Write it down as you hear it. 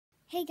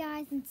Hey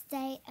guys, and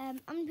today I'm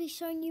going to be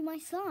showing you my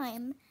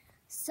slime.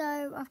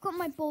 So I've got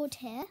my board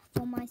here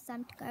for my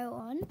slime to go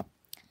on.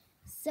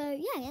 So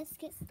yeah, let's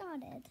get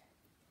started.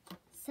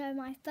 So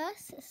my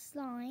first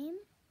slime,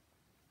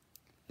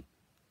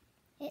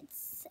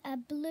 it's a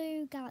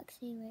blue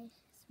galaxy. Wait,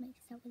 let's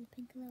mix it up with the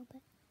pink a little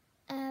bit.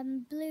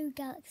 Blue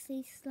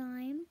galaxy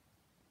slime.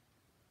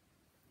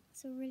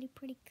 It's a really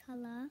pretty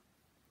colour.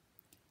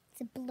 It's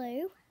a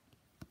blue.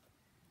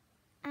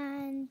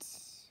 And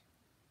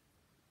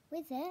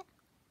with it,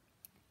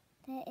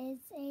 there is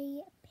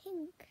a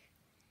pink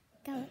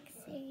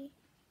galaxy.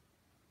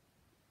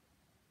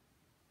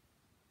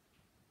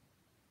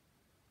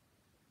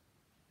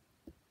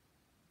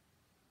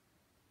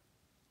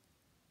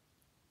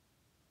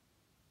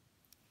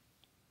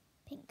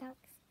 Pink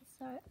galaxy,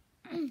 so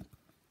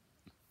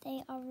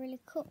they are really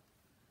cool.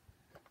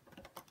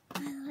 I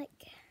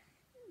like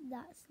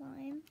that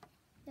slime,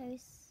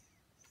 those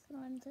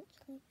slimes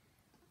actually.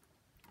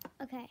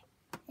 Okay,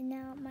 and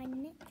now my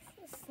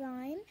next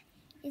slime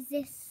is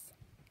this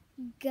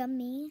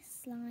gummy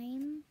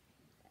slime.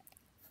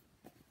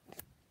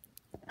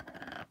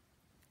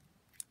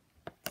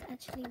 It's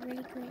actually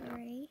really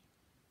glittery.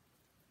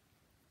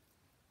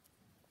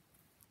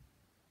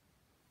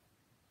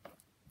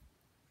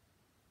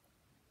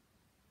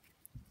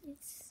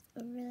 It's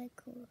a really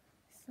cool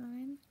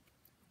slime.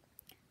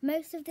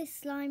 Most of this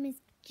slime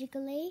is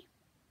jiggly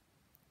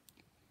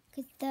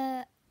because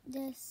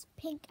this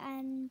pink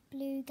and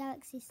blue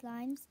galaxy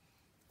slimes,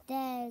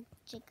 they're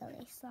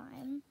jiggly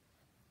slime.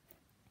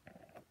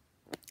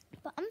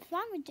 But I'm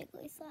fine with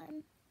jiggly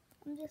slime.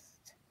 I'm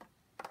just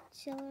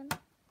chilling.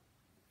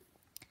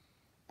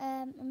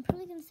 I'm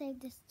probably going to save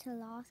this to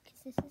last because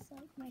this is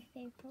like my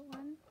favourite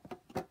one.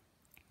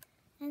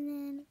 And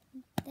then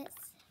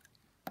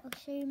I'll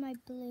show you my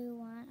blue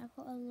one. I've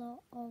got a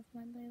lot of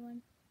my blue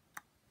one.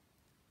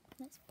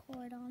 Let's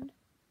pour it on.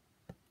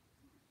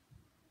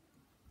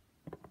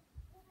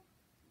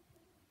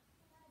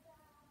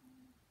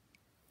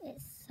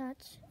 It's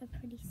such a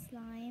pretty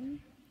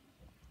slime.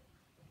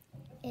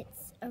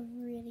 It's a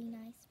really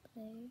nice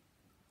blue.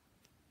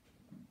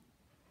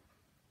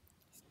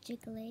 It's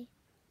jiggly.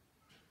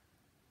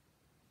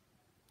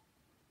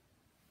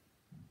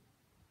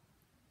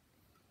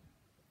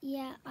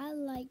 Yeah, I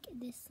like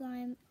this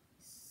slime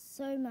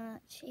so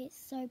much. It's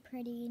so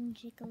pretty and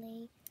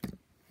jiggly.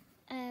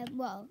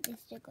 Well,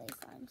 it's jiggly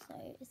slime, so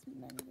it's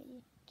meant to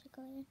be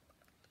jiggly.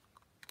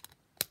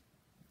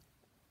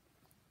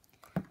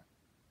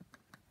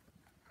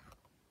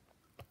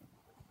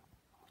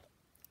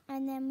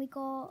 And then we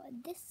got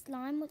this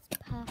slime, what's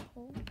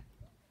purple.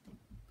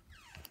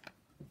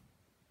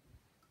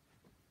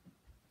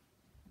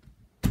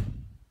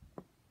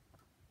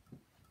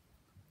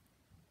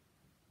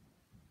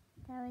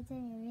 That was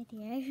in a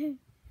video.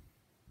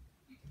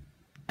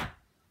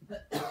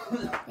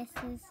 This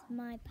is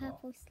my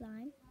purple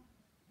slime.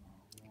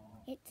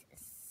 It's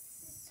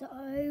so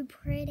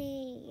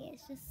pretty.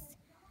 It's just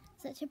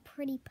such a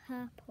pretty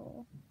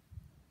purple.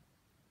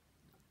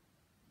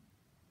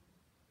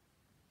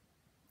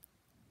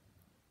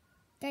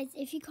 Guys,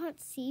 if you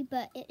can't see,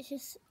 but it's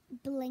just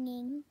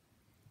blinging.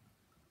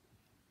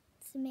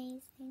 It's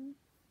amazing.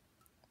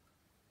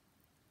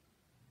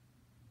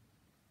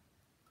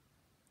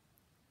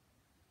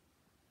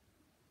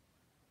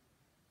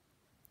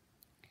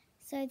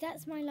 So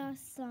that's my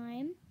last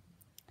slime.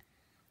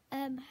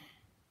 Hope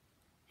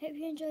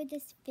you enjoyed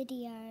this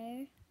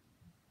video.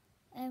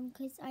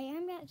 Because I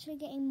am actually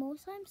getting more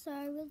slime, so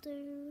I will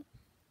do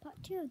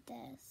part 2 of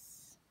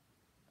this.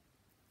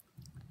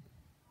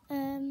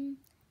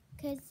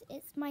 Because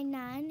it's my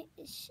nan.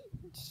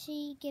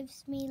 She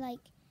gives me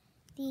like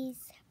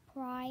these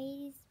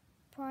prize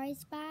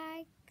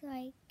bag.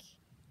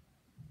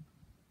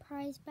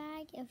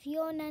 If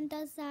your nan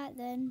does that,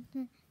 then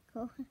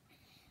cool.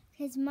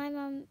 Because my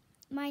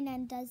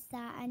nan does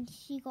that, and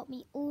she got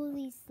me all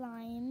these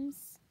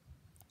slimes,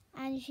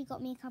 and she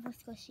got me a couple of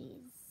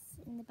squishies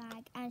in the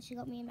bag, and she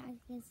got me a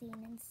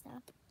magazine and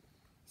stuff,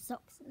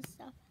 socks and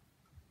stuff.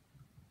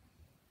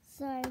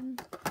 So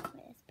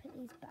let's put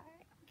these back.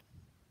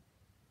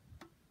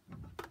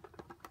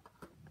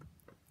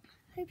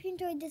 Hope you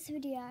enjoyed this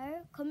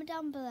video. Comment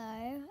down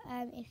below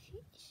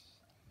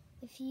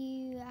if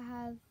you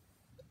have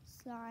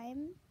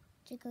slime,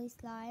 jiggly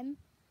slime.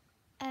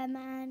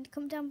 And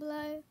comment down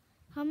below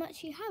how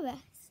much you have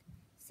it.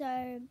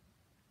 So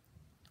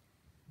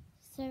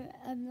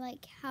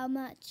like how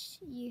much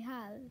you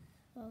have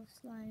of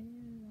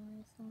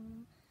slime.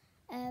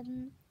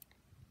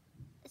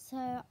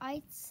 So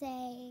I'd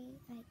say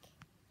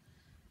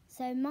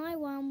so my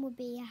one would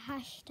be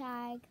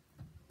 #5,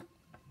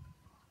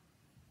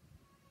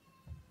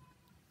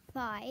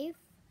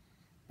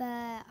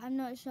 but I'm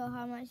not sure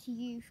how much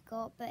you've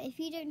got. But if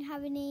you don't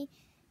have any,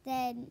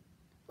 then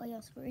well,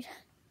 you're screwed.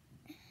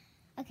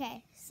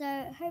 Okay, so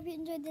hope you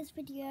enjoyed this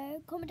video.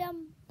 Comment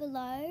down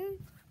below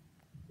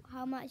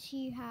how much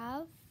you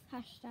have,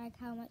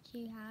 #how much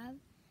you have,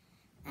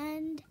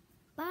 and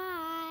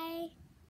bye!